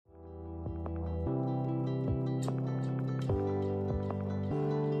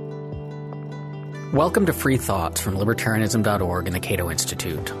Welcome to Free Thoughts from Libertarianism.org and the Cato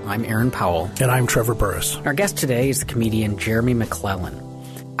Institute. I'm Aaron Powell. And I'm Trevor Burrus. Our guest today is the comedian Jeremy McClellan.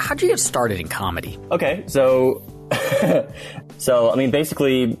 How'd you get started in comedy? Okay, so I mean,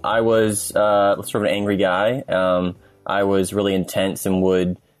 basically, I was sort of an angry guy. I was really intense and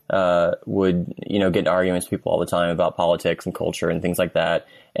would get in arguments with people all the time about politics and culture and things like that.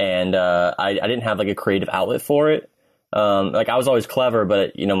 And I didn't have like a creative outlet for it. Like I was always clever,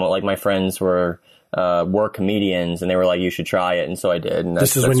 but like my friends were comedians, and they were like, "You should try it," and so I did. And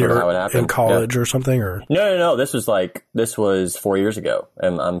this is when you were in college or something, or no. This was 4 years ago,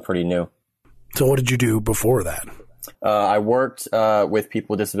 and I'm pretty new. So what did you do before that? I worked with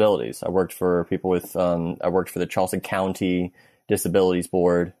people with disabilities. I worked for people with. I worked for the Charleston County Disabilities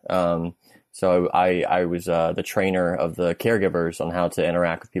Board. So I was the trainer of the caregivers on how to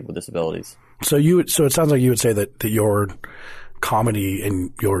interact with people with disabilities. So it sounds like you would say that your comedy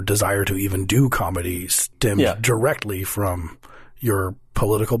and your desire to even do comedy stems directly from your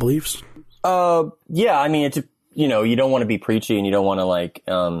political beliefs? Yeah. I mean, you don't want to be preachy, and you don't want to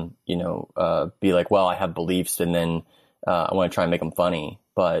be like, well, I have beliefs, and then I want to try and make them funny.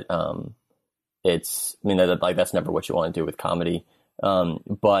 But that's never what you want to do with comedy.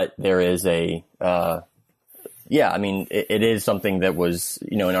 But there is it is something that was,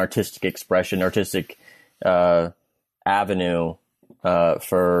 an artistic expression, artistic avenue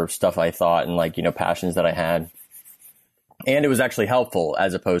for stuff I thought and passions that I had. And it was actually helpful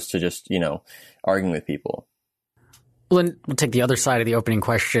as opposed to just, arguing with people. Well, then we'll take the other side of the opening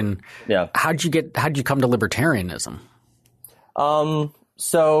question. Yeah. How'd you come to libertarianism?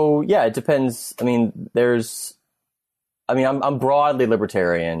 So yeah, it depends. I mean, I'm broadly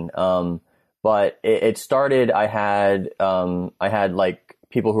libertarian. But it started, I had like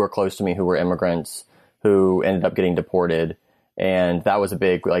people who were close to me who were immigrants who ended up getting deported. And that was a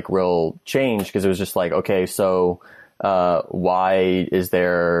big, real change, because it was just like, okay, so, why is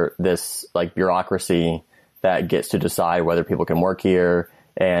there this bureaucracy that gets to decide whether people can work here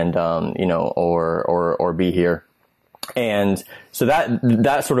and, or be here? And so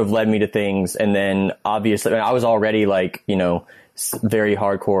that sort of led me to things. And then obviously I was already very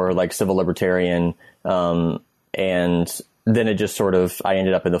hardcore, civil libertarian. And then it just sort of, I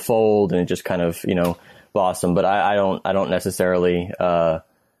ended up in the fold, and it just kind of, blossomed. But I don't necessarily, I'm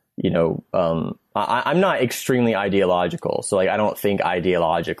not extremely ideological. So I don't think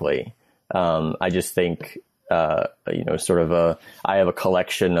ideologically. I just think, I have a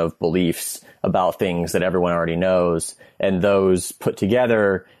collection of beliefs about things that everyone already knows, and those put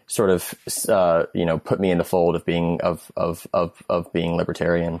together sort of, put me in the fold of being being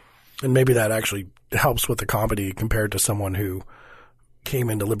libertarian. And maybe that actually helps with the comedy compared to someone who came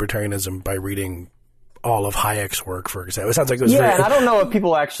into libertarianism by reading all of Hayek's work, for example. It sounds like it was and I don't know if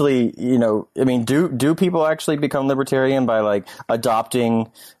people actually, do people actually become libertarian by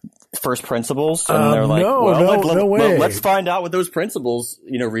adopting first principles? And they're like, no way. Let's find out what those principles,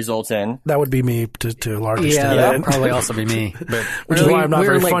 result in. That would be me to a large extent. Yeah, that would probably also be me. But which is why I'm not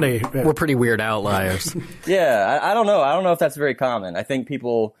very funny. We're pretty weird outliers. Yeah, I don't know. I don't know if that's very common. I think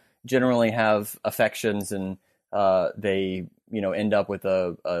people generally have affections, and they, end up with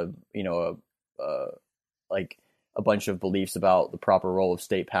a bunch of beliefs about the proper role of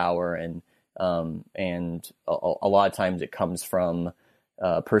state power, and a lot of times it comes from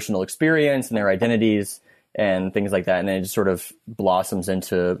personal experience and their identities and things like that, and then it just sort of blossoms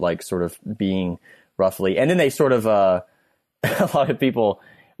into sort of being roughly, and then they sort of a lot of people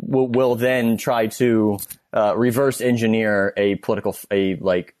will then try to reverse engineer a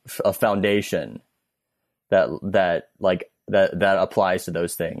foundation that applies to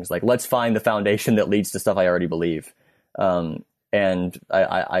those things. Let's find the foundation that leads to stuff I already believe. And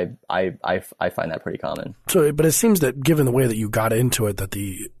I find that pretty common. So, but it seems that given the way that you got into it, that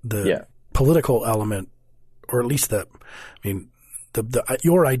the political element, or at least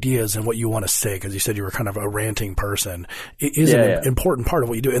your ideas and what you want to say, because you said you were kind of a ranting person, is an important part of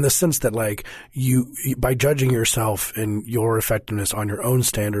what you do, in the sense that you by judging yourself and your effectiveness on your own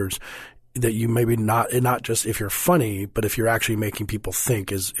standards, that you maybe not just if you're funny, but if you're actually making people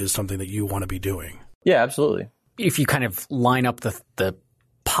think is something that you want to be doing. Yeah, absolutely. If you kind of line up the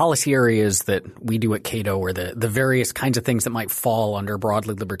policy areas that we do at Cato, or the various kinds of things that might fall under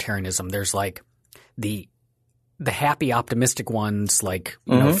broadly libertarianism, there's the happy, optimistic ones,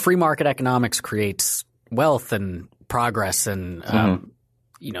 free market economics creates wealth and progress, and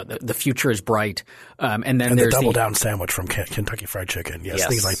the future is bright. And then there's the double down sandwich from Kentucky Fried Chicken. Yes,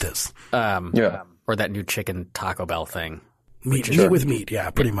 things like this. Or that new chicken Taco Bell thing. Meat with meat,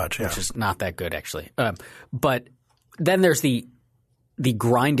 pretty much. Yeah. Which is not that good, actually. But then there's the the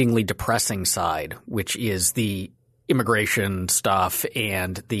grindingly depressing side, which is the immigration stuff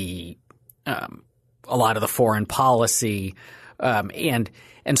and the a lot of the foreign policy, and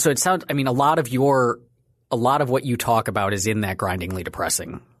so it sounds. I mean, a lot of what you talk about is in that grindingly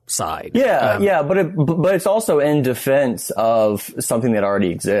depressing side. Yeah, but it's also in defense of something that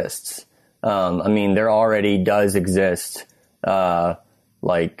already exists. I mean, there already does exist,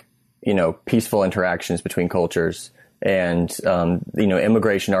 peaceful interactions between cultures, and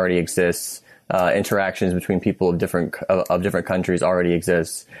immigration already exists. Interactions between people of different countries already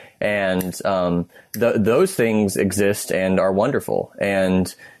exists, and those things exist and are wonderful.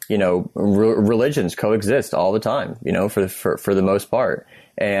 And religions coexist all the time, for the most part.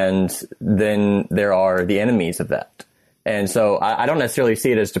 And then there are the enemies of that. And so I don't necessarily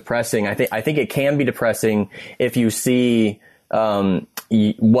see it as depressing. I think it can be depressing if you see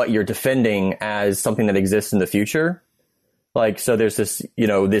what you're defending as something that exists in the future. Like, so there's this,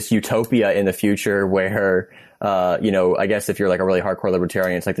 this utopia in the future where, I guess if you're like a really hardcore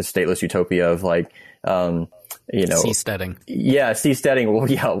libertarian, it's like the stateless utopia of like, seasteading. Yeah, seasteading.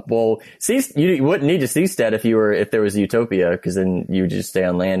 You wouldn't need to seastead if there was a utopia, because then you would just stay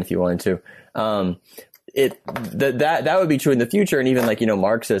on land if you wanted to. That would be true in the future. And even like,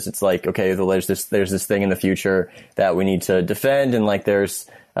 Marxists, it's like, okay, there's this thing in the future that we need to defend. And like, there's,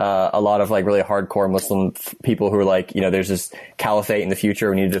 a lot of like really hardcore Muslim people who are like, there's this caliphate in the future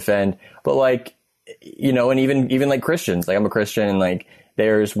we need to defend. But like, and even like Christians, like I'm a Christian, and like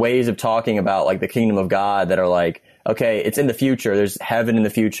there's ways of talking about like the kingdom of God that are like, okay, it's in the future. There's heaven in the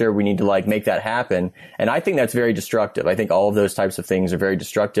future. We need to like make that happen. And I think that's very destructive. I think all of those types of things are very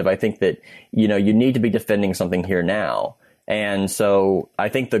destructive. I think that, you need to be defending something here now. And so I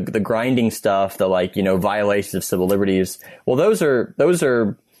think the grinding stuff, the like, violations of civil liberties, well, those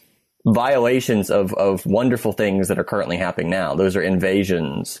are violations of wonderful things that are currently happening now. Those are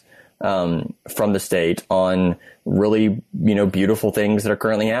invasions from the state on really, beautiful things that are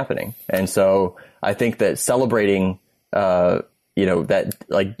currently happening. And so I think that celebrating, that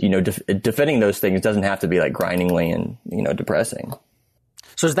like, defending those things doesn't have to be like grindingly and, depressing.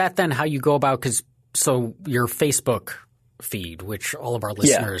 So is that then how you go about, so your Facebook feed, which all of our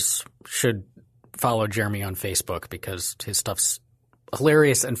listeners should follow Jeremy on Facebook because his stuff's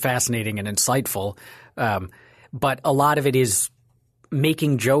hilarious and fascinating and insightful. But a lot of it is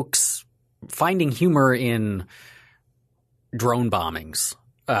making jokes, finding humor in drone bombings.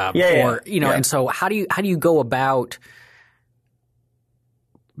 And so how do you go about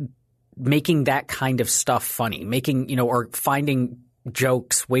making that kind of stuff funny, making, or finding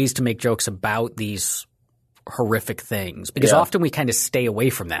jokes, ways to make jokes about these horrific things? Because often we kind of stay away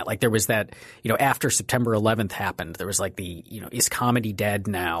from that. Like there was that, after September 11th happened, there was like the, is comedy dead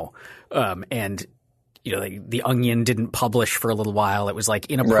now? And, the Onion didn't publish for a little while. It was like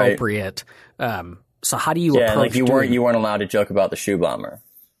inappropriate. Right. So how do you approach like you weren't allowed to joke about the shoe bomber.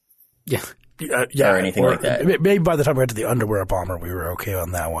 Yeah. Or anything like that. Maybe by the time we got to the underwear bomber, we were okay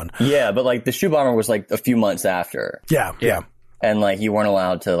on that one. Yeah, but like the shoe bomber was like a few months after. Yeah. And like you weren't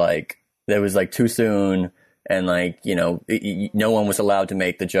allowed to like, it was like too soon. And like, no one was allowed to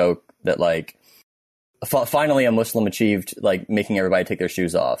make the joke that like, finally a Muslim achieved like making everybody take their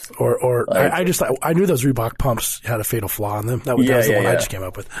shoes off. Or like, I knew those Reebok pumps had a fatal flaw in them. That was the one I just came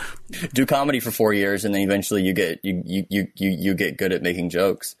up with. Do comedy for 4 years and then eventually you get good at making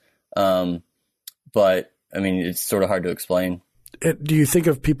jokes. But I mean, it's sort of hard to explain. Do you think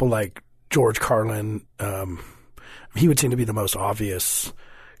of people like George Carlin? He would seem to be the most obvious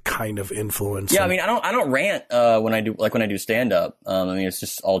kind of influence. Yeah, I mean, I don't rant when I do stand up. I mean, it's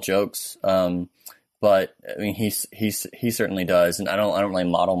just all jokes. But I mean, he certainly does, and I don't really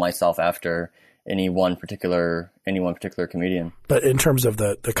model myself after any one particular comedian. But in terms of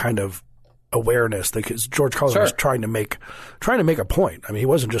the kind of awareness, because George Carlin was trying to make a point. I mean, he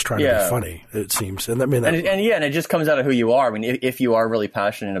wasn't just trying to be funny, it seems. And I mean, and it just comes out of who you are. I mean, if you are really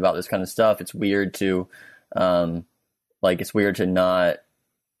passionate about this kind of stuff, it's weird to not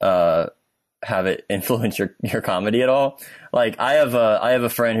have it influence your comedy at all. Like I have a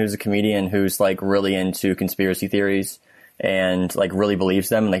friend who's a comedian who's like really into conspiracy theories and like really believes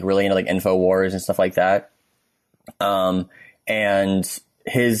them and like really into like InfoWars and stuff like that. And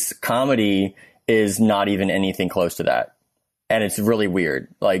his comedy is not even anything close to that. And it's really weird.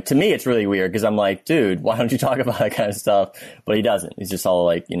 Like to me, it's really weird because I'm like, dude, why don't you talk about that kind of stuff? But he doesn't. He's just all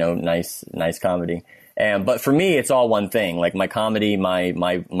like, nice comedy. But for me, it's all one thing. Like my comedy,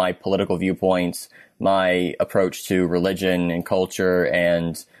 my political viewpoints, my approach to religion and culture,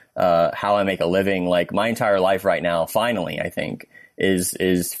 and how I make a living. Like my entire life right now, finally, I think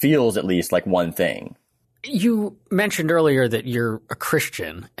feels at least like one thing. You mentioned earlier that you're a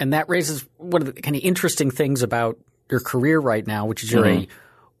Christian, and that raises one of the kind of interesting things about your career right now, which is you're a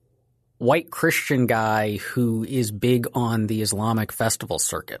white Christian guy who is big on the Islamic festival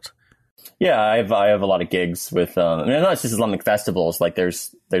circuit. Yeah, I have a lot of gigs with not just Islamic festivals. Like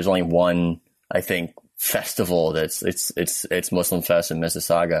there's only one, I think, festival that's it's Muslim Fest in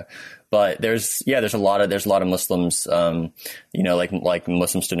Mississauga, but there's a lot of Muslims, like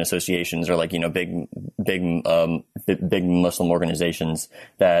Muslim student associations or big Muslim organizations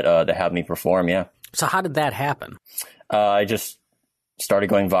that have me perform. Yeah. So how did that happen? I just started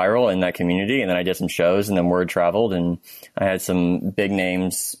going viral in that community, and then I did some shows, and then word traveled, and I had some big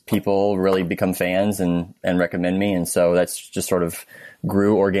names, people really become fans and recommend me, and so that's just sort of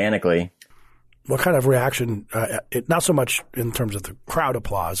grew organically. What kind of reaction, not so much in terms of the crowd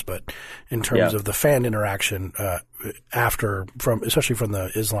applause, but in terms of the fan interaction especially from the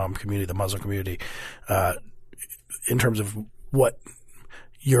Islam community, the Muslim community, in terms of what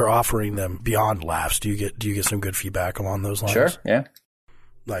you're offering them beyond laughs? Do you get some good feedback along those lines? Sure, yeah.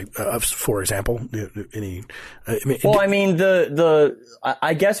 Like, for example, any?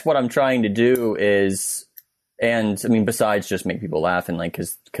 I guess what I'm trying to do is. And I mean, besides just make people laugh and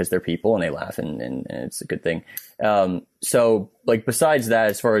cause they're people and they laugh and it's a good thing. So like besides that,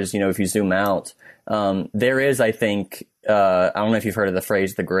 as far as, if you zoom out, there is, I think, I don't know if you've heard of the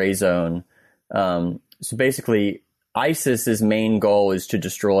phrase, the gray zone. So basically ISIS's main goal is to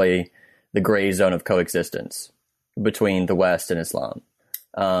destroy the gray zone of coexistence between the West and Islam.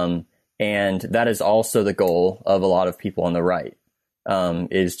 And that is also the goal of a lot of people on the right.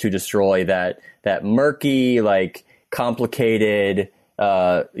 Is to destroy that murky, complicated,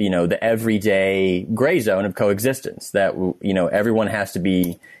 the everyday gray zone of coexistence that, everyone has to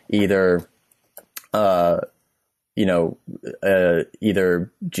be either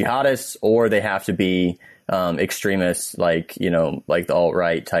jihadists or they have to be, extremists like the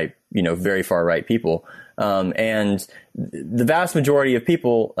alt-right type, very far right people. And the vast majority of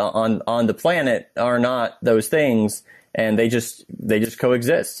people on the planet are not those things. And they just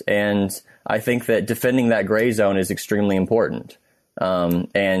coexist. And I think that defending that gray zone is extremely important. And,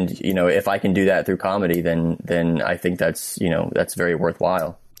 if I can do that through comedy, then I think that's very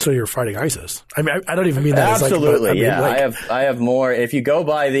worthwhile. So you're fighting ISIS. I mean, I don't even mean that. Absolutely. I have more. If you go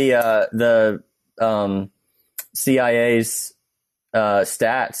by the CIA's,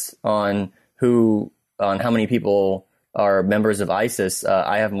 stats on how many people are members of ISIS,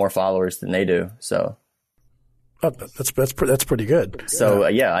 I have more followers than they do. So. Oh, that's pretty good. So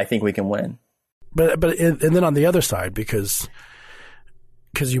I think we can win. But and then on the other side, because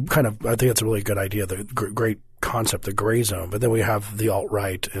you I think it's a really good idea, the great concept, the gray zone. But then we have the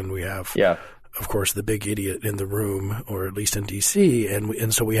alt-right, and we have, of course, the big idiot in the room, or at least in D.C.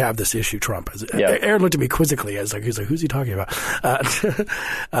 And so we have this issue, Trump. Aaron looked at me quizzically as he's like, who's he talking about?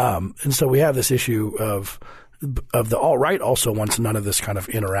 And so we have this issue of the alt-right also wants none of this kind of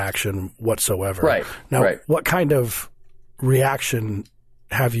interaction whatsoever. Right. Now, what kind of reaction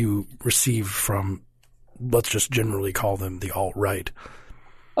have you received from, let's just generally call them the alt-right?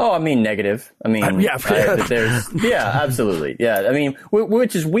 Oh, I mean, negative. I mean, absolutely. Yeah. I mean,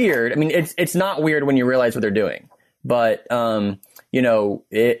 which is weird. I mean, it's not weird when you realize what they're doing. But,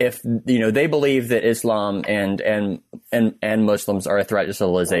 if, they believe that Islam and Muslims are a threat to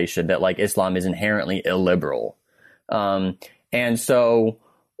civilization, that Islam is inherently illiberal. And so,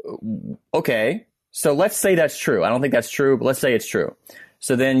 okay, so let's say that's true. I don't think that's true, but let's say it's true.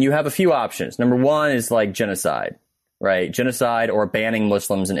 So then you have a few options. Number one is genocide, right? Genocide or banning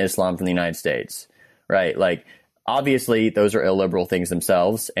Muslims and Islam from the United States, right? Obviously those are illiberal things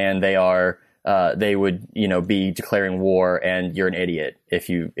themselves, and they are, they would, be declaring war, and you're an idiot if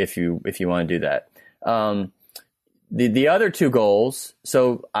you want to do that. The other two goals,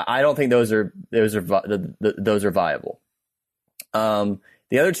 so I don't think those are viable.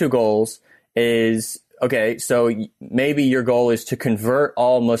 The other two goals is, okay, so maybe your goal is to convert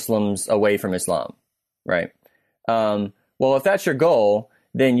all Muslims away from Islam, right? Well, if that's your goal,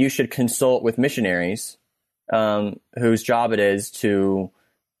 then you should consult with missionaries, whose job it is to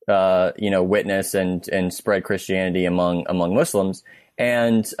witness and spread Christianity among Muslims.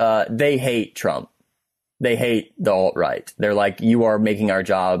 And they hate Trump. They hate the alt-right. They're like, you are making our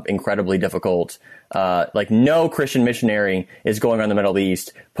job incredibly difficult. No Christian missionary is going around the Middle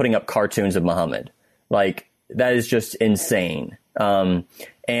East putting up cartoons of Muhammad. That is just insane.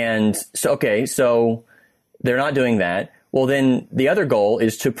 And so, okay, so they're not doing that. Well, then the other goal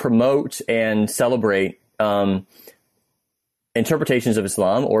is to promote and celebrate interpretations of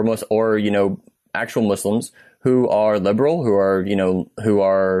Islam or actual Muslims who are liberal, who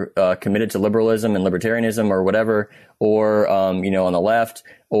are committed to liberalism and libertarianism or whatever, or on the left,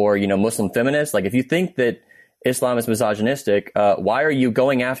 or Muslim feminists. Like, if you think that Islam is misogynistic, why are you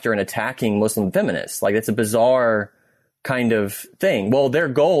going after and attacking Muslim feminists? Like, it's a bizarre kind of thing. Well, their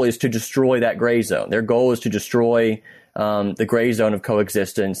goal is to destroy that gray zone. Their goal is to destroy the gray zone of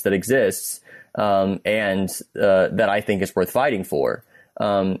coexistence that exists, and that I think is worth fighting for.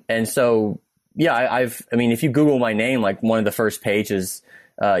 And so, yeah, if you Google my name, like, one of the first pages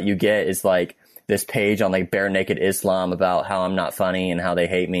you get is like this page on like bare naked Islam about how I'm not funny and how they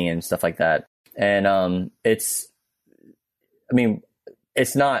hate me and stuff like that. And it's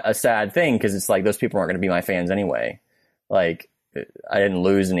not a sad thing, because it's like those people aren't going to be my fans anyway. Like, I didn't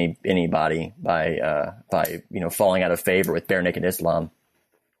lose anybody by falling out of favor with bare naked Islam.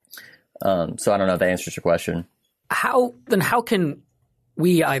 So I don't know if that answers your question. How can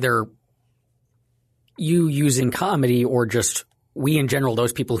we, either you using comedy or just we in general,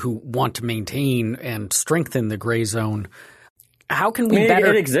 those people who want to maintain and strengthen the gray zone, how can we better?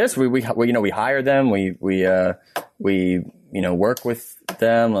 It exists. We hire them. We work with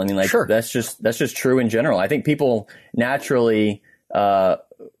them. I mean, like, sure. That's just true in general. I think people naturally. I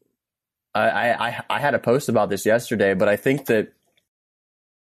had a post about this yesterday, but I think that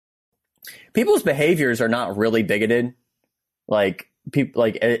people's behaviors are not really bigoted. Like, people,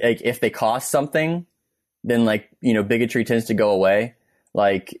 like if they cost something, then bigotry tends to go away.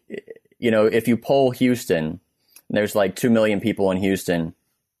 Like, if you poll Houston, there's like 2 million people in Houston.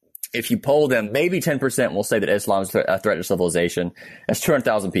 If you poll them, maybe 10% will say that Islam is a threat to civilization. That's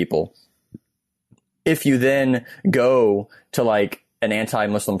 200,000 people. If you then go to like an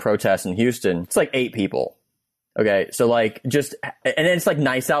anti-Muslim protest in Houston, it's like 8 people. Okay. So like and it's like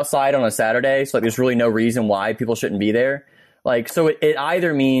nice outside on a Saturday. So like there's really no reason why people shouldn't be there. Like, so it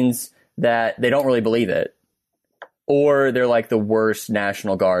either means that they don't really believe it, or they're like the worst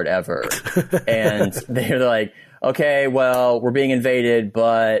National Guard ever. And they're like, okay, well, we're being invaded,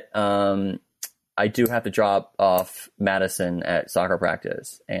 but I do have to drop off Madison at soccer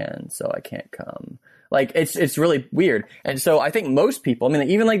practice, and so I can't come. Like, it's really weird. And so I think most people,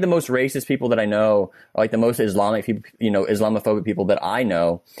 even like the most racist people that I know, or like the most Islamic people, Islamophobic people that I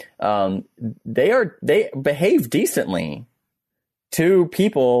know, they behave decently to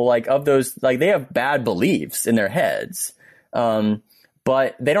people like of those, like, they have bad beliefs in their heads.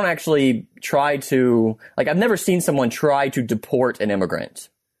 But they don't actually try to, like, I've never seen someone try to deport an immigrant.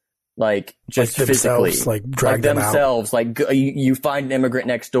 Like, just like physically, like drag them themselves, out. Like, you find an immigrant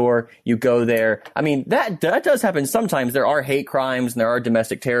next door, you go there. I mean, that does happen sometimes. There are hate crimes and there are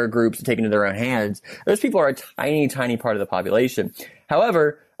domestic terror groups taken into their own hands. Those people are a tiny, tiny part of the population.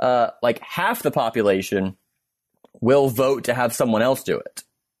 However, like half the population will vote to have someone else do it.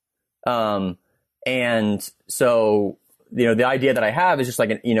 And so, the idea that I have is just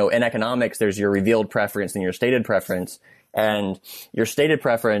like, in economics, there's your revealed preference and your stated preference. And your stated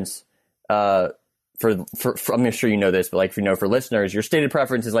preference, for I'm sure you know this, but like, for listeners, your stated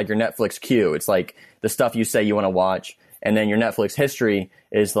preference is like your Netflix queue. It's like the stuff you say you want to watch. And then your Netflix history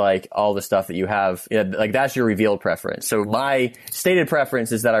is like all the stuff that you have. Like, that's your revealed preference. So my stated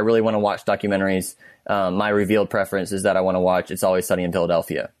preference is that I really want to watch documentaries. My revealed preference is that I want to watch It's Always Sunny in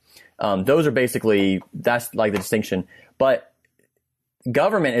Philadelphia. Those are basically, that's like the distinction. But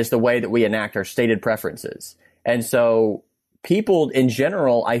government is the way that we enact our stated preferences. And so people in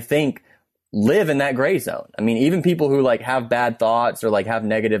general, I think, live in that gray zone. I mean, even people who like have bad thoughts or like have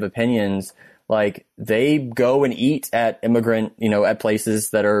negative opinions, like, they go and eat at at places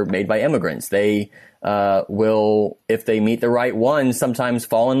that are made by immigrants. They will, if they meet the right one, sometimes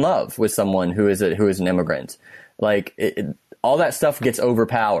fall in love with someone who is an immigrant. Like, all that stuff gets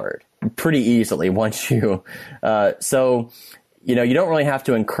overpowered pretty easily once you, so, you don't really have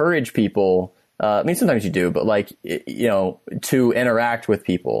to encourage people. Sometimes you do, but like, to interact with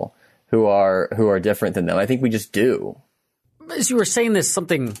people who are different than them. I think we just do. As you were saying this,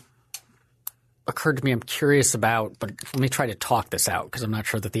 something occurred to me I'm curious about, but let me try to talk this out because I'm not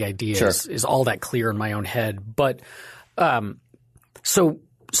sure that the idea is all that clear in my own head. But so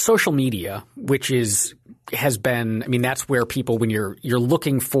social media, which has been, that's where people, when you're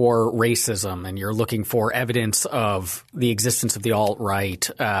looking for racism and you're looking for evidence of the existence of the alt-right,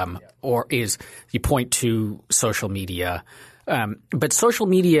 or you point to social media. But social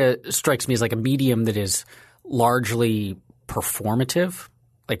media strikes me as like a medium that is largely performative.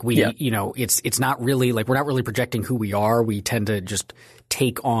 Like it's not really like, we're not really projecting who we are. We tend to just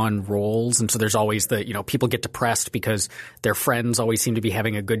take on roles. And so there's always people get depressed because their friends always seem to be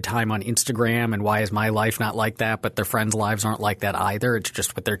having a good time on Instagram. And why is my life not like that? But their friends' lives aren't like that either. It's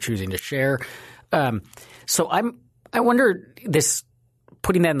just what they're choosing to share. So I wonder this,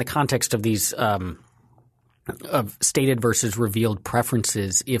 putting that in the context of these of stated versus revealed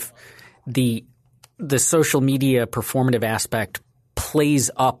preferences, if the social media performative aspect plays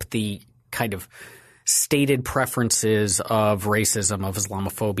up the kind of stated preferences of racism, of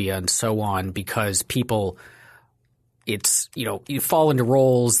Islamophobia, and so on, because people, it's, you fall into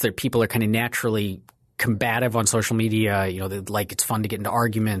roles that people are kind of naturally combative on social media. Like it's fun to get into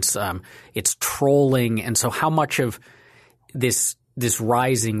arguments. It's trolling. And so how much of this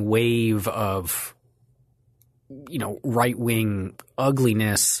rising wave of, right-wing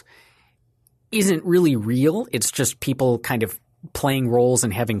ugliness isn't really real? It's just people kind of playing roles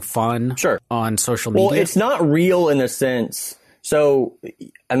and having fun on social media? Well, it's not real in a sense. So,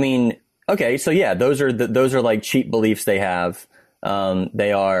 I mean, okay, so yeah, those are like cheap beliefs they have.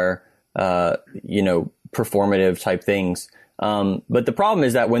 They are, performative type things. But the problem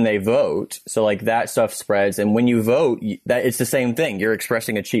is that when they vote, so like that stuff spreads, and when you vote, that it's the same thing. You're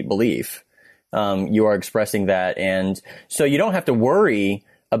expressing a cheap belief. You are expressing that, and so you don't have to worry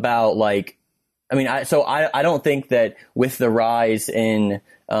about like. I mean, I don't think that with the rise in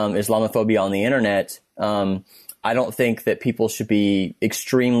Islamophobia on the internet, I don't think that people should be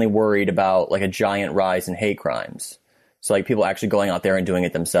extremely worried about like a giant rise in hate crimes. So like people actually going out there and doing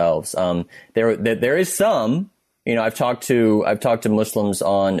it themselves. There is some, I've talked to Muslims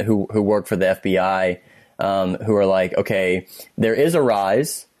who work for the FBI, who are like, okay, there is a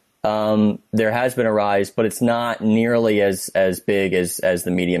rise. There has been a rise, but it's not nearly as big as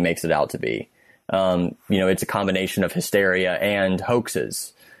the media makes it out to be. It's a combination of hysteria and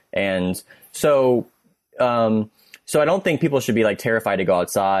hoaxes. And so I don't think people should be like terrified to go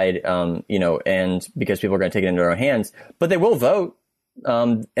outside, and because people are going to take it into their own hands, but they will vote,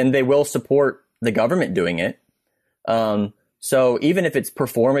 and they will support the government doing it. So even if it's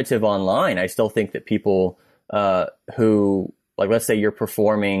performative online, I still think that people, who, like, let's say you're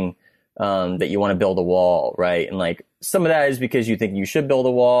performing, that you want to build a wall, right? And like, some of that is because you think you should build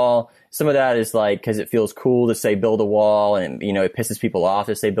a wall. Some of that is like, cause it feels cool to say build a wall, and, it pisses people off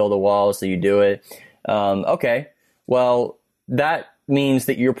to say build a wall. So you do it. Okay. Well, that means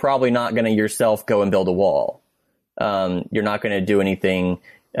that you're probably not going to yourself go and build a wall. You're not going to do anything.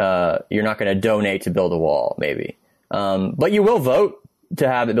 You're not going to donate to build a wall, maybe. But you will vote to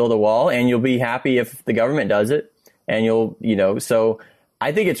have it build a wall, and you'll be happy if the government does it. And so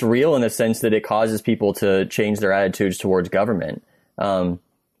I think it's real in the sense that it causes people to change their attitudes towards government. But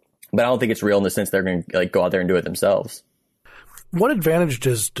I don't think it's real in the sense they're going to like go out there and do it themselves. What advantage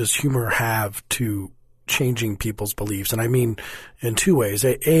does humor have to changing people's beliefs? And I mean in two ways.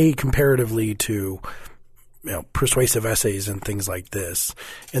 A comparatively to persuasive essays and things like this.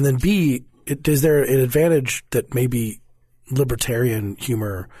 And then B, is there an advantage that maybe libertarian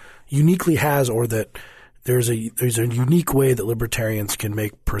humor uniquely has, or that there's a unique way that libertarians can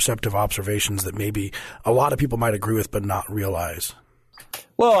make perceptive observations that maybe a lot of people might agree with but not realize?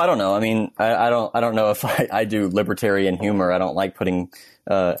 Well, I don't know. I mean, I don't know if I do libertarian humor. I don't like putting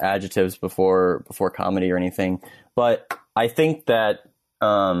adjectives before comedy or anything. But I think that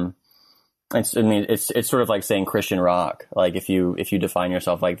it's sort of like saying Christian rock. Like if you define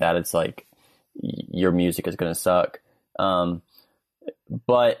yourself like that, it's like your music is going to suck.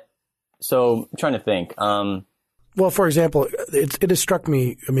 But so I'm trying to think. Well, for example, it has struck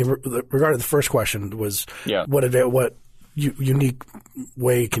me. I mean, regarding the first question was what unique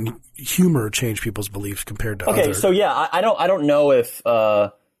way can humor change people's beliefs compared to okay, so yeah, I don't know if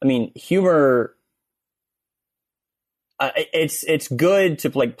humor. It's good to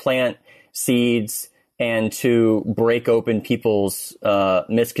like plant seeds and to break open people's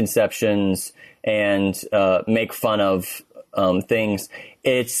misconceptions and make fun of things.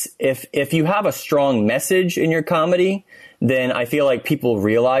 It's if you have a strong message in your comedy, then I feel like people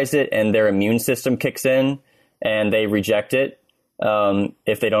realize it and their immune system kicks in and they reject it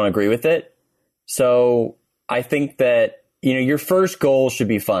if they don't agree with it. So I think that your first goal should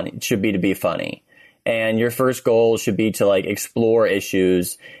be to be funny. And your first goal should be to like explore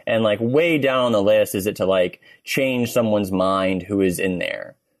issues, and like way down on the list is it to like change someone's mind who is in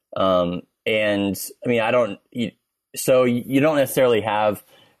there. And I mean, so you don't necessarily have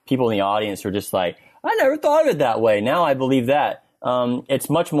people in the audience who are just like, I never thought of it that way. Now I believe that. It's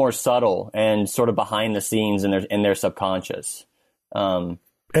much more subtle and sort of behind the scenes in their subconscious. And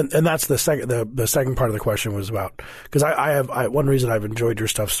that's the second part of the question was about, because I one reason I've enjoyed your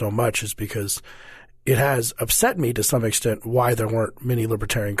stuff so much is because it has upset me to some extent why there weren't many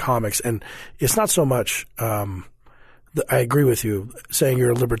libertarian comics. And it's not so much, I agree with you, saying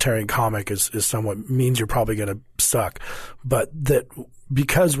you're a libertarian comic is somewhat means you're probably going to suck, but that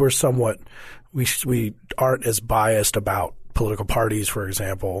because we're somewhat, we aren't as biased about political parties, for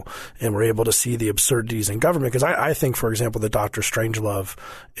example, and we're able to see the absurdities in government. Because I think, for example, that Dr. Strangelove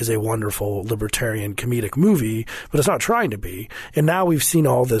is a wonderful libertarian comedic movie, but it's not trying to be. And now we've seen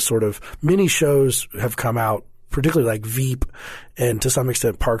all this sort of mini shows have come out, particularly like Veep and to some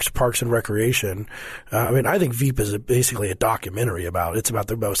extent Parks and Recreation. I mean, I think Veep is basically a documentary it's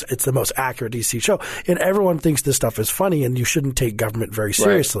the most accurate DC show. And everyone thinks this stuff is funny and you shouldn't take government very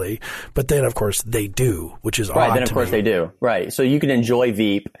seriously. Right. But then of course they do, which is right. Odd Then of course they do. Right. So you can enjoy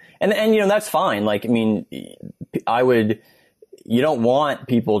Veep and that's fine. Like, I mean, you don't want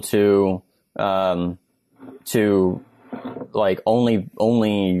people to like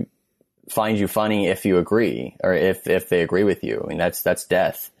only find you funny if you agree or if they agree with you. I mean, that's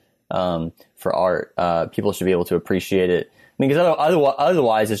death for art. People should be able to appreciate it. I mean, because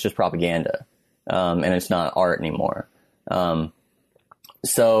otherwise it's just propaganda, and it's not art anymore.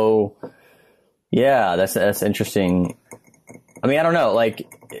 So yeah, that's interesting. I mean, I don't know. Like,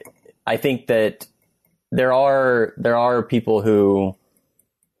 I think that there are people who,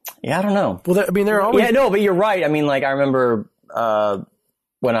 yeah, I don't know. Well, there are always. Yeah, no, but you're right. I mean, like, I remember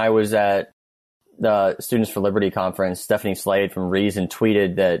when I was at the Students for Liberty conference, Stephanie Slade from Reason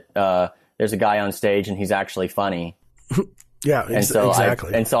tweeted that there's a guy on stage and he's actually funny. Yeah,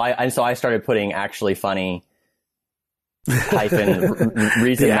 exactly. So I started putting actually funny hyphen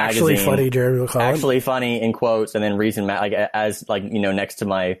Reason magazine. Actually funny, Jeremy McClellan. Actually funny in quotes, and then Reason as next to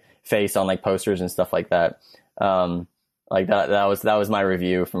my face on like posters and stuff like that. Like that was my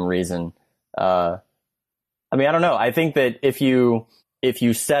review from Reason. I mean, I don't know. I think that if you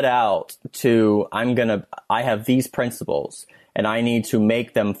set out to, I have these principles and I need to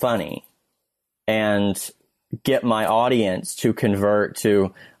make them funny and get my audience to convert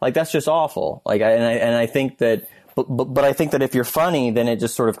to, like, that's just awful. Like, I think that, but I think that if you're funny, then it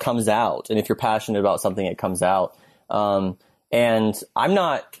just sort of comes out. And if you're passionate about something, it comes out. And I'm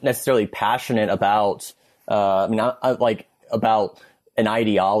not necessarily passionate about, I like about an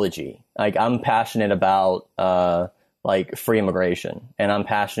ideology. Like, I'm passionate about, like free immigration, and I'm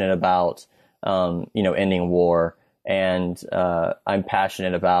passionate about, ending war, and I'm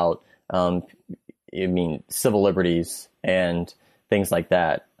passionate about, civil liberties and things like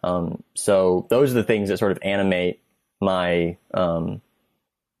that. So those are the things that sort of animate my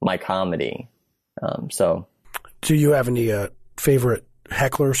my comedy. So, do you have any favorite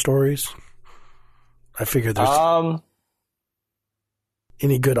heckler stories? I figured there's.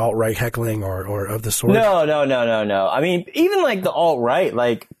 Any good alt-right heckling or of the sort? No. I mean, even like the alt-right,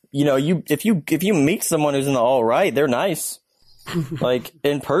 like, if you meet someone who's in the alt-right, they're nice. Like,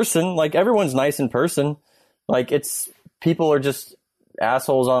 in person, like, everyone's nice in person. Like, people are just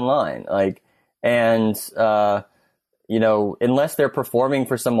assholes online. Like, and, unless they're performing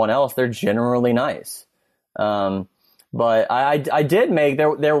for someone else, they're generally nice. But I did make,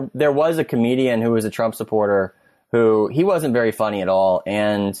 there was a comedian who was a Trump supporter who, he wasn't very funny at all.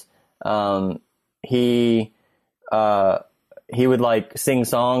 And, he would like sing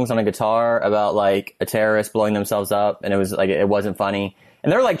songs on a guitar about like a terrorist blowing themselves up. And it was like, it wasn't funny.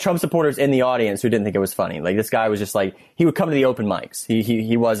 And there were like Trump supporters in the audience who didn't think it was funny. Like, this guy was just like, he would come to the open mics.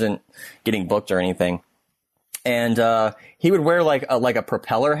 He wasn't getting booked or anything. And, he would wear like a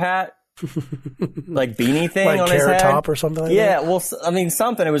propeller hat, like beanie thing like on his head. Carrot Top or something like that? Yeah. Well, I mean,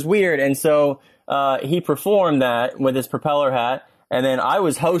 something, it was weird. And so, he performed that with his propeller hat, and then I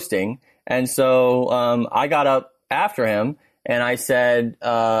was hosting. And so, I got up after him and I said,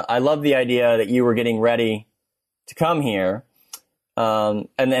 I love the idea that you were getting ready to come here. And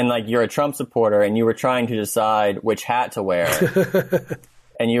then like, you're a Trump supporter and you were trying to decide which hat to wear.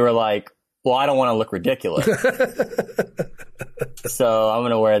 And you were like, well, I don't want to look ridiculous. So I'm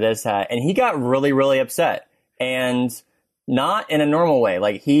going to wear this hat. And he got really, really upset, and not in a normal way.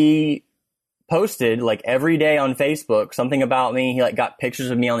 Like, he posted like every day on Facebook something about me. He like got pictures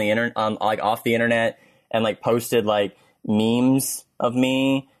of me on the internet, like off the internet, and like posted like memes of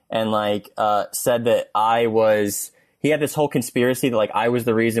me, and like said that he had this whole conspiracy that like I was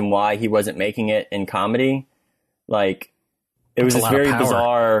the reason why he wasn't making it in comedy. Like, it was this very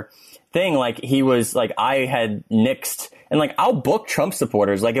bizarre thing. Like, he was like, I had nixed, and like, I'll book Trump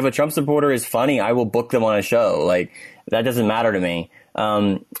supporters. Like, if a Trump supporter is funny, I will book them on a show. Like, that doesn't matter to me.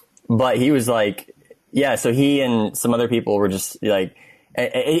 But he was like, yeah, so he and some other people were just like,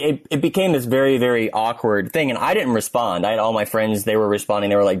 it became this very, very awkward thing. And I didn't respond. I had all my friends, they were responding.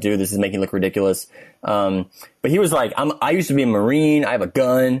 They were like, dude, this is making you look ridiculous. But he was like, I used to be a Marine. I have a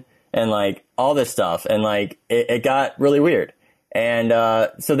gun, and like all this stuff. And like, it got really weird. And,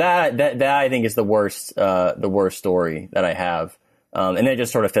 so that I think is the worst story that I have. And then it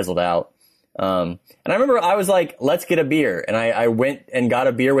just sort of fizzled out. And I remember I was like, let's get a beer. And I went and got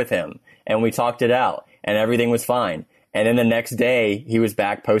a beer with him and we talked it out and everything was fine. And then the next day he was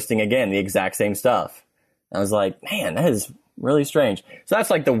back posting again, the exact same stuff. I was like, man, that is really strange. So that's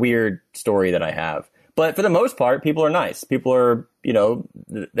like the weird story that I have. But for the most part, people are nice. People are, you know,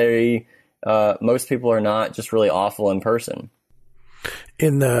 most people are not just really awful in person.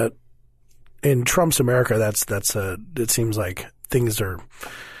 In Trump's America, it seems like things are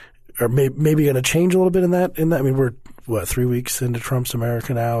maybe going to change a little bit in that. I mean, we're 3 weeks into Trump's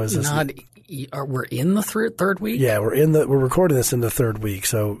America now. Is this we're in the third week? Yeah, we're recording this in the third week.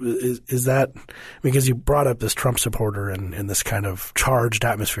 So is that because you brought up this Trump supporter and this kind of charged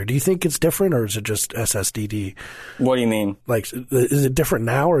atmosphere? Do you think it's different, or is it just SSDD? What do you mean? Like, is it different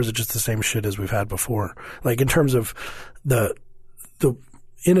now, or is it just the same shit as we've had before? Like, in terms of the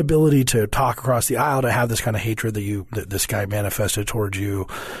inability to talk across the aisle, to have this kind of hatred that this guy manifested towards you,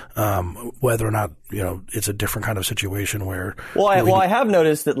 whether or not, you know, it's a different kind of situation where. I have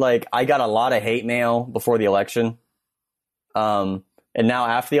noticed that, like, I got a lot of hate mail before the election. And now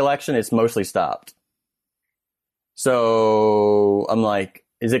after the election, it's mostly stopped. So I'm like,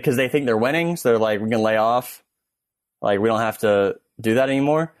 is it because they think they're winning? So they're like, we can lay off. Like, we don't have to do that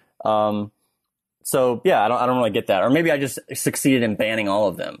anymore. So yeah, I don't really get that. Or maybe I just succeeded in banning all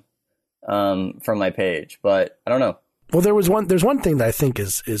of them from my page, but I don't know. Well, there's one thing that I think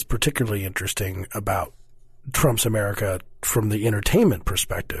is particularly interesting about Trump's America from the entertainment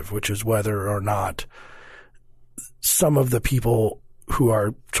perspective, which is whether or not some of the people who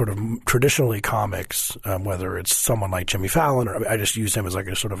are sort of traditionally comics, whether it's someone like Jimmy Fallon, or I just use him as like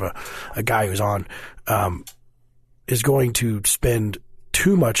a sort of a guy who's on, is going to spend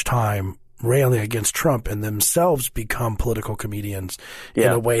too much time railing against Trump and themselves become political comedians in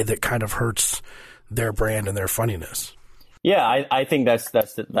a way that kind of hurts their brand and their funniness. Yeah, I think that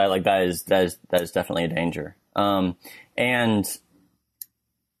is definitely a danger. And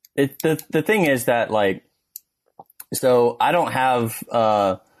the thing is that, like, so I don't have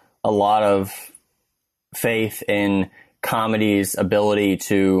a lot of faith in comedy's ability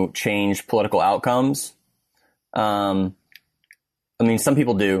to change political outcomes. I mean, some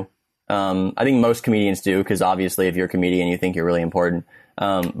people do. I think most comedians do, because obviously if you're a comedian, you think you're really important.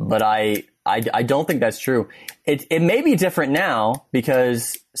 But I don't think that's true. It may be different now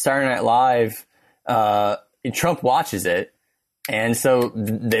because Saturday Night Live, Trump watches it. And so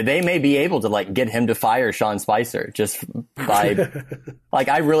they may be able to, like, get him to fire Sean Spicer just by, like,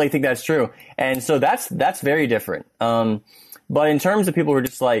 I really think that's true. And so that's very different. But in terms of people who are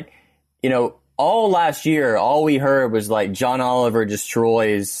just like, you know, all last year, all we heard was like John Oliver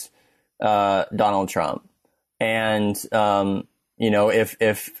destroys Donald Trump. And, you know,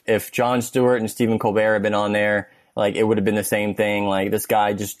 if Jon Stewart and Stephen Colbert had been on there, like, it would have been the same thing. Like, this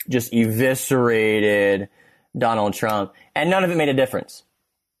guy just eviscerated Donald Trump, and none of it made a difference.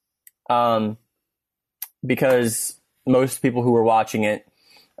 Because most people who were watching it,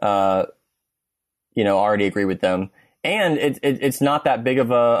 you know, already agree with them. And it's not that big of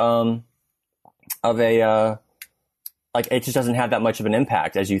a like, it just doesn't have that much of an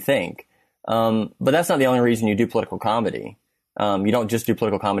impact as you think. But that's not the only reason you do political comedy. You don't just do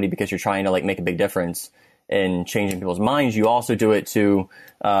political comedy because you're trying to, like, make a big difference in changing people's minds. You also do it to,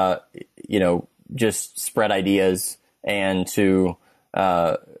 you know, just spread ideas and to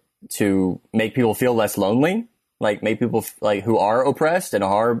make people feel less lonely, like make people like who are oppressed and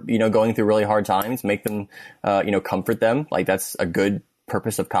are, you know, going through really hard times, make them, you know, comfort them. Like, that's a good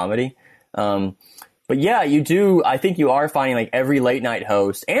purpose of comedy. But yeah, you do. I think you are finding, like, every late night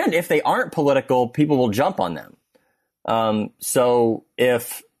host, and if they aren't political, people will jump on them. So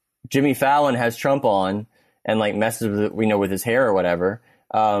if Jimmy Fallon has Trump on and, like, messes with, you know, with his hair or whatever,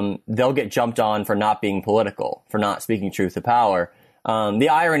 they'll get jumped on for not being political, for not speaking truth to power. The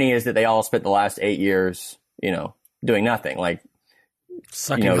irony is that they all spent the last 8 years, you know, doing nothing, like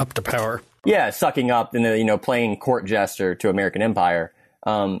sucking up to power. Yeah, sucking up and, you know, playing court jester to American empire.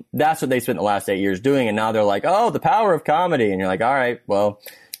 That's what they spent the last 8 years doing, and now they're like, oh, the power of comedy, and you're like, all right, well,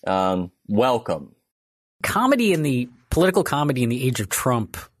 welcome. Political comedy in the age of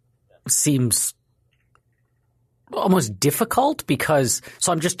Trump seems almost difficult because,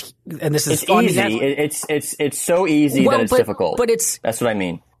 so I'm just, and this is it's easy. It's so easy that it's difficult. But that's what I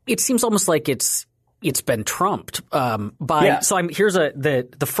mean. It seems almost like it's been trumped by. Yeah. So here's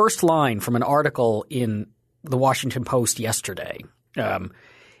the first line from an article in the Washington Post yesterday.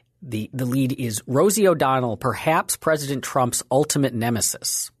 The lead is Rosie O'Donnell, perhaps President Trump's ultimate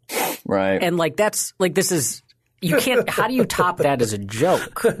nemesis. Right. And, like, that's like, this is, you can't, how do you top that as a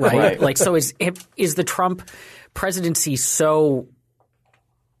joke? Right. Like, so is the Trump presidency so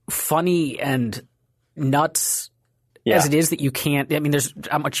funny and nuts as it is that you can't. I mean, there's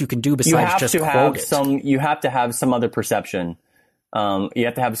not much you can do besides just quote it. You have to have some other perception. You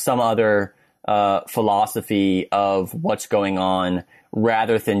have to have some other philosophy of what's going on,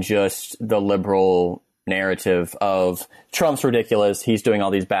 rather than just the liberal narrative of Trump's ridiculous, he's doing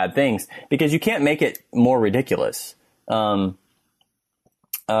all these bad things, because you can't make it more ridiculous. And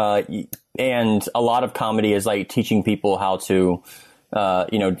a lot of comedy is like teaching people how to,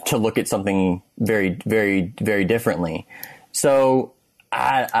 to look at something very, very, very differently. So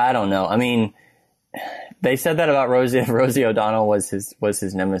I don't know. I mean, they said that about Rosie O'Donnell was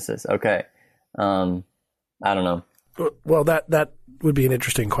his nemesis. Okay. I don't know. Well, that would be an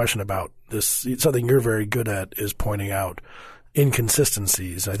interesting question about this. Something you're very good at is pointing out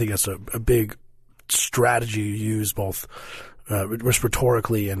inconsistencies. I think that's a big strategy you use both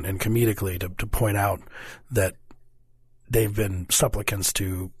rhetorically and comedically to point out that they've been supplicants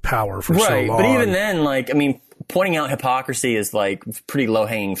to power for so long. Right, but even then, pointing out hypocrisy is pretty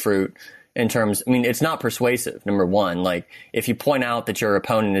low-hanging fruit in terms, it's not persuasive, number one. If you point out that your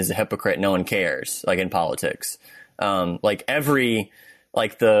opponent is a hypocrite, no one cares, in politics. The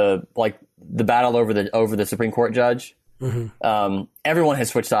battle over the Supreme Court judge, everyone has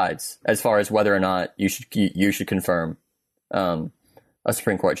switched sides as far as whether or not you should confirm a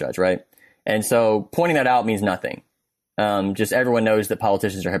Supreme Court judge, right? And so pointing that out means nothing. Just everyone knows that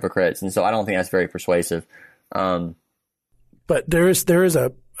politicians are hypocrites, and so I don't think that's very persuasive. But there is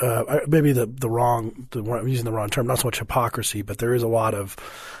a maybe I'm using the wrong term, not so much hypocrisy, but there is a lot of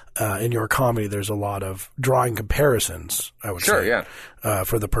in your comedy. There's a lot of drawing comparisons. I would say,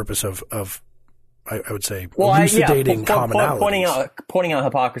 for the purpose of I would say elucidating commonalities. Pointing out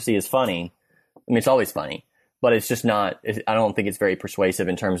hypocrisy is funny. It's always funny, but it's just not. I don't think it's very persuasive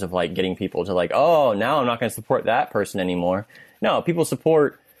in terms of getting people to oh, now I'm not going to support that person anymore. No, people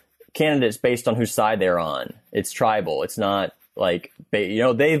support candidates based on whose side they're on. It's tribal. It's not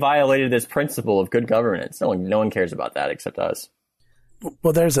they violated this principle of good governance. No one cares about that except us.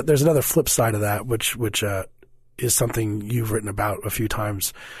 Well, there's another flip side of that, which is something you've written about a few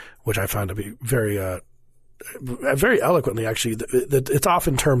times, which I found to be very eloquently, actually. It's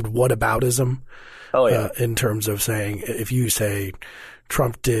often termed whataboutism. Oh, yeah. In terms of saying, if you say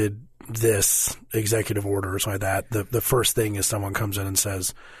Trump did this executive order or something like that, the first thing is someone comes in and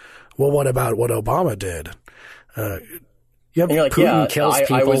says, well, what about what Obama did? Putin kills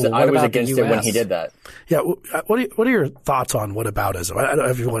people. I was against it when he did that. Yeah. What are your thoughts on whataboutism? I don't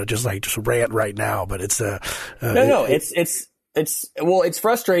know if you want to just rant right now, but it's no. It's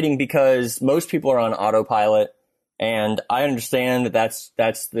frustrating because most people are on autopilot, and I understand that's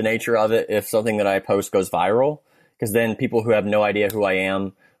the nature of it. If something that I post goes viral, because then people who have no idea who I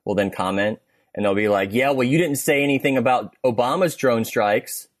am will then comment, and they'll be like, "Yeah, well, you didn't say anything about Obama's drone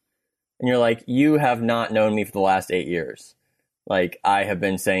strikes," and you're like, "You have not known me for the last 8 years." I have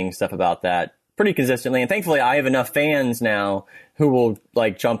been saying stuff about that pretty consistently. And thankfully I have enough fans now who will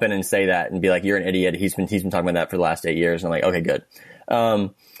jump in and say that and be like, you're an idiot. He's been talking about that for the last 8 years. And I'm like, okay, good.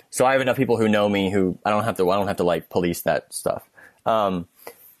 So I have enough people who know me who I don't have to police that stuff. But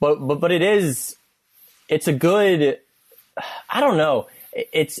it's a good, I don't know.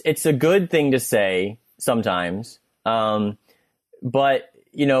 It's a good thing to say sometimes. But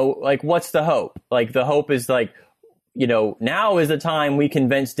what's the hope? The hope is now is the time we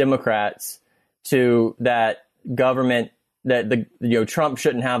convince Democrats that government, that Trump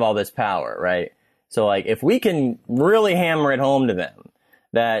shouldn't have all this power, right? So if we can really hammer it home to them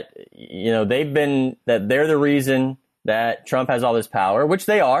that, that they're the reason that Trump has all this power, which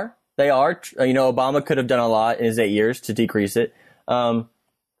they are. Obama could have done a lot in his 8 years to decrease it. Then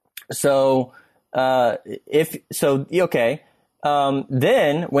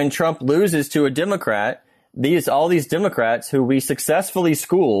when Trump loses to a Democrat, all these Democrats who we successfully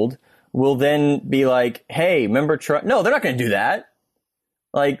schooled will then be like, hey, remember Trump? No, they're not going to do that.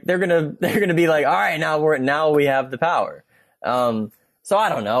 They're going to be like, all right, now we have the power. So I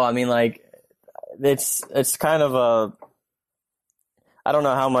don't know. It's kind of I don't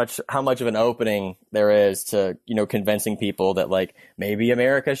know how much of an opening there is to, convincing people that maybe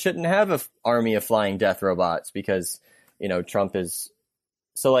America shouldn't have an army of flying death robots because, Trump is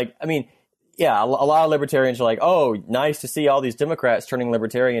so yeah, a lot of libertarians are like, oh, nice to see all these Democrats turning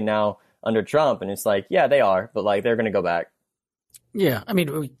libertarian now under Trump. And it's yeah, they are, but they're going to go back. Yeah. I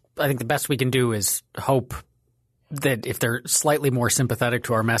think the best we can do is hope that if they're slightly more sympathetic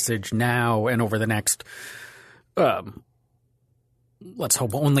to our message now and over the next, let's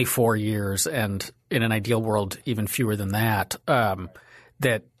hope only 4 years, and in an ideal world, even fewer than that,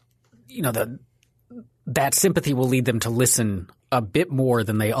 that sympathy will lead them to listen a bit more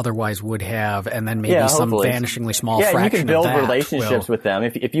than they otherwise would have, and then maybe some vanishingly small fraction you can build of that relationships with them.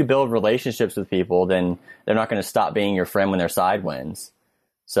 If you build relationships with people, then they're not going to stop being your friend when their side wins.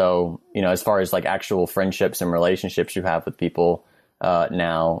 So, as far as like actual friendships and relationships you have with people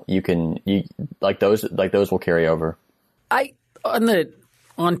now, those will carry over.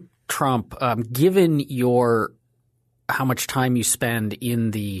 On Trump, given how much time you spend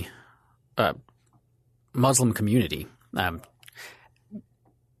in the Muslim community,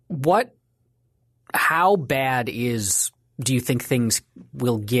 how bad do you think things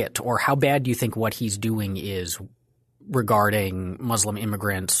will get, or how bad do you think what he's doing is regarding Muslim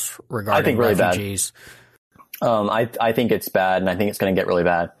immigrants, regarding refugees? I think it's bad, and I think it's going to get really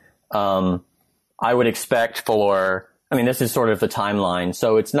bad. I would expect this is sort of the timeline.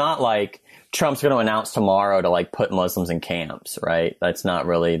 So it's not like Trump's going to announce tomorrow to like put Muslims in camps, right? That's not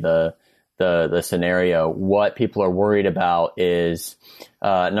really the scenario. What people are worried about is,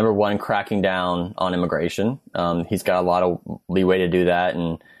 number one, cracking down on immigration. He's got a lot of leeway to do that.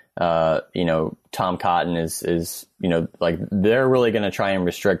 And, Tom Cotton is they're really going to try and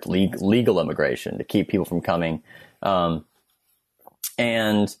restrict legal immigration to keep people from coming. And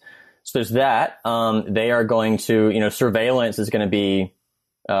so there's that. They are going to, surveillance is going to be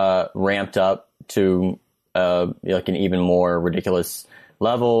ramped up to like an even more ridiculous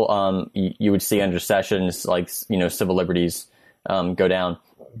level. You would see under Sessions, civil liberties go down.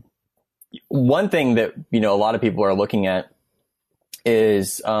 One thing that, a lot of people are looking at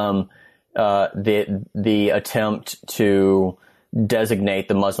is the attempt to designate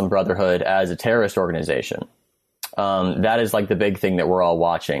the Muslim Brotherhood as a terrorist organization. That is like the big thing that we're all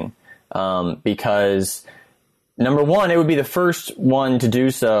watching. Because number one, it would be the first one to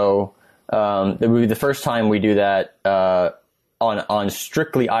do so. It would be the first time we do that on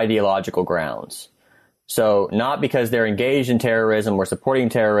strictly ideological grounds. So not because they're engaged in terrorism or supporting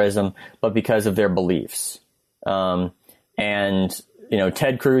terrorism, but because of their beliefs. And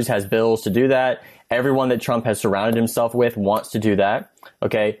Ted Cruz has bills to do that. Everyone that Trump has surrounded himself with wants to do that.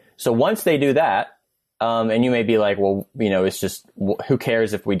 Okay, so once they do that, and you may be like, well, it's just, who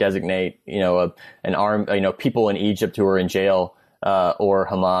cares if we designate, an arm, people in Egypt who are in jail, or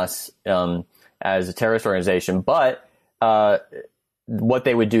Hamas, as a terrorist organization. But, what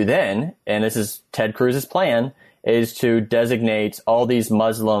they would do then, and this is Ted Cruz's plan, is to designate all these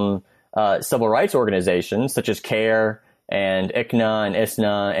Muslim, civil rights organizations such as CARE and ICNA and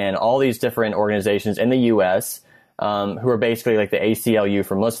ISNA and all these different organizations in the U.S., who are basically like the ACLU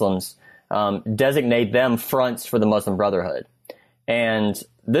for Muslims, designate them fronts for the Muslim Brotherhood. And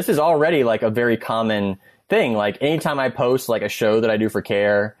this is already like a very common thing. Like anytime I post like a show that I do for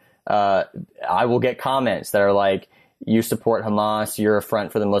CARE, I will get comments that are like, you support Hamas, you're a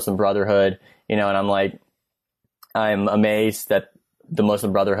front for the Muslim Brotherhood, and I'm like, I'm amazed that the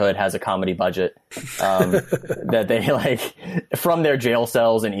Muslim Brotherhood has a comedy budget, that they like from their jail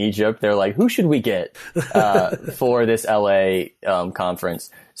cells in Egypt. They're like, who should we get, for this LA,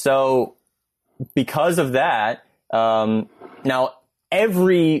 conference? So because of that, now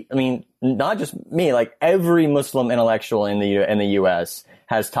not just me, like every Muslim intellectual in the U.S.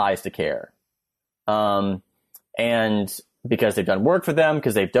 has ties to CARE. And because they've done work for them,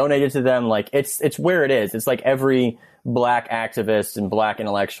 because they've donated to them, like it's where it is. It's like every black activist and black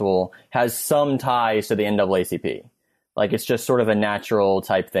intellectual has some ties to the NAACP. Like it's just sort of a natural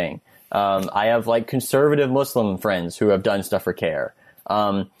type thing. I have like conservative Muslim friends who have done stuff for CARE.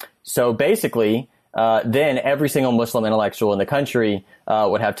 So basically, then every single Muslim intellectual in the country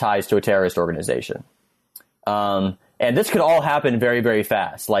would have ties to a terrorist organization. And this could all happen very, very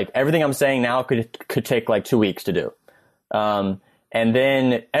fast. Like everything I'm saying now could take like 2 weeks to do. And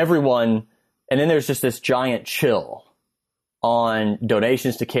then there's just this giant chill on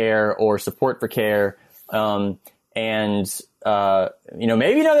donations to CARE or support for CARE. Maybe none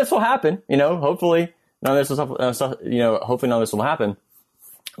of this will happen, hopefully none of this hopefully none of this will happen.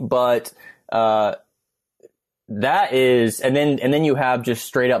 But, that is, and then you have just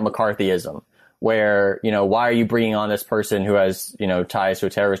straight up McCarthyism, where, why are you bringing on this person who has, ties to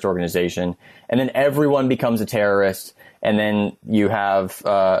a terrorist organization? And then everyone becomes a terrorist. And then you have,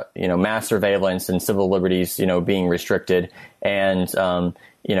 mass surveillance and civil liberties, being restricted, and,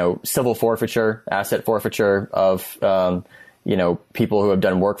 civil forfeiture, asset forfeiture of, people who have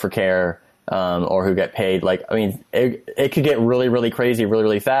done work for CARE, or who get paid. Like, it could get really, really crazy, really,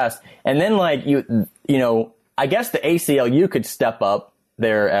 really fast. And then like I guess the ACLU could step up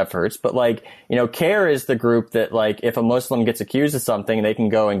their efforts, but like, CARE is the group that like, if a Muslim gets accused of something, they can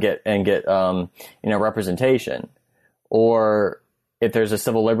go and get representation. Or, if there's a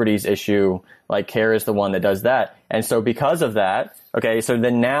civil liberties issue, like CARE is the one that does that. And so because of that, okay, so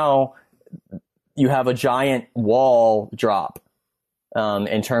then now you have a giant wall drop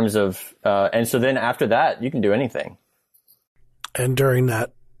in terms of, and so then after that, you can do anything. And during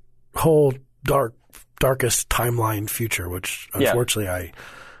that whole darkest timeline future, which unfortunately I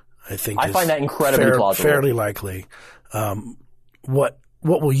think I find that incredibly plausible. Fairly likely.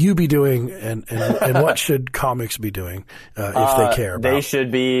 What will you be doing, and what should comics be doing if they care about? They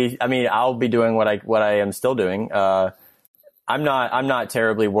should be. I mean, I'll be doing what I am still doing. I'm not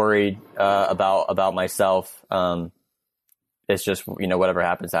terribly worried about myself. It's just, whatever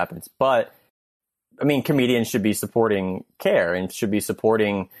happens. But I mean, comedians should be supporting CARE and should be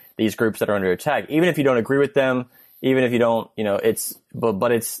supporting these groups that are under attack, even if you don't agree with them, even if you don't,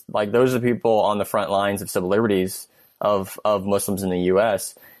 but it's like those are the people on the front lines of civil liberties of Muslims in the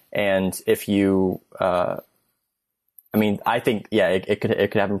U.S. And if you, I think, it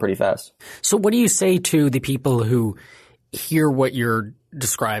could happen pretty fast. So what do you say to the people who hear what you're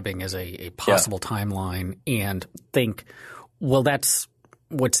describing as a possible timeline and think, well, that's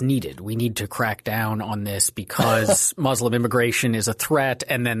what's needed. We need to crack down on this because Muslim immigration is a threat.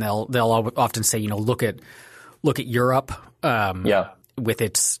 And then they'll often say, look at Europe, with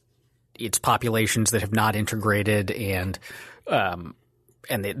its populations that have not integrated and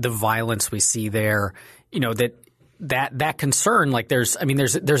the violence we see there, that concern, like there's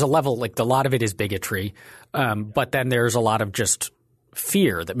a level, like a lot of it is bigotry. But then there's a lot of just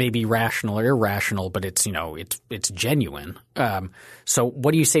fear that may be rational or irrational, but it's genuine. So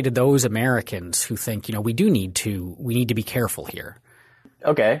what do you say to those Americans who think, we need to be careful here?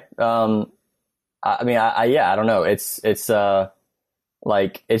 Okay. I don't know. It's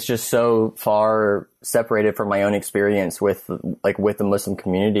just so far separated from my own experience with the Muslim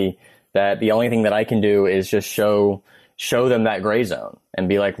community that the only thing that I can do is just show them that gray zone and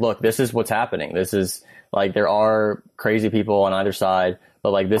be like, look, this is what's happening. This is like, there are crazy people on either side,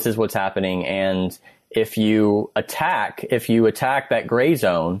 but like, this is what's happening. And if you attack that gray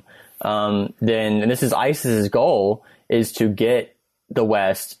zone, then, and this is ISIS's goal, is to get the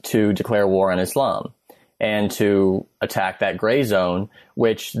West to declare war on Islam and to attack that gray zone,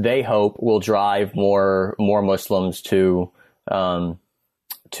 which they hope will drive more Muslims to ISIS,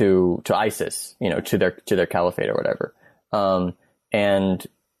 to their caliphate or whatever. And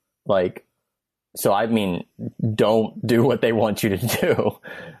like, so I mean, don't do what they want you to do.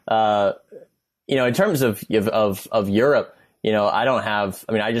 In terms of Europe,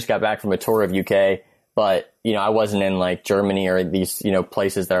 I just got back from a tour of UK, but, I wasn't in like Germany or these,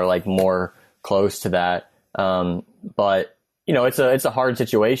 places that are like more close to that. But, it's a hard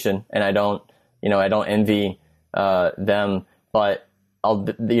situation and I don't envy, them, but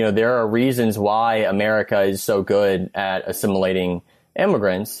there are reasons why America is so good at assimilating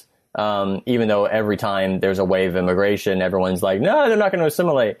immigrants. Even though every time there's a wave of immigration, everyone's like, no, they're not going to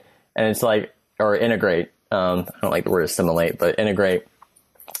assimilate. And it's like, or integrate. I don't like the word assimilate, but integrate.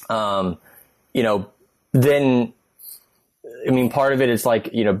 Then, part of it is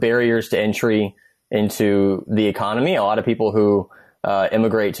like, barriers to entry into the economy. A lot of people who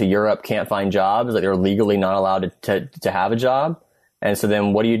immigrate to Europe can't find jobs. Like they're legally not allowed to have a job. And so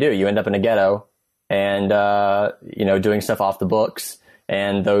then what do? You end up in a ghetto and, doing stuff off the books.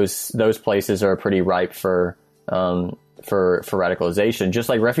 And those places are pretty ripe for radicalization, just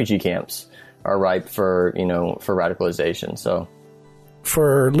like refugee camps are ripe for radicalization. So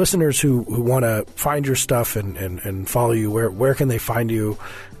for listeners who want to find your stuff and follow you, where can they find you?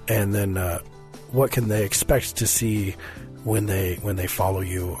 And then what can they expect to see when they follow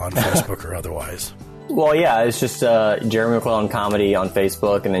you on Facebook or otherwise? Well, yeah, it's just Jeremy McClellan Comedy on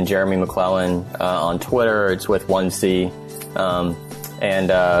Facebook, and then Jeremy McClellan on Twitter. It's with 1C. I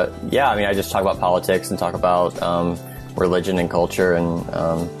just talk about politics and talk about religion and culture and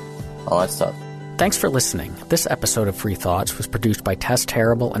all that stuff. Thanks for listening. This episode of Free Thoughts was produced by Tess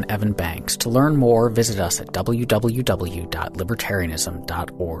Terrible and Evan Banks. To learn more, visit us at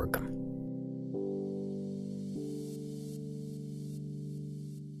www.libertarianism.org.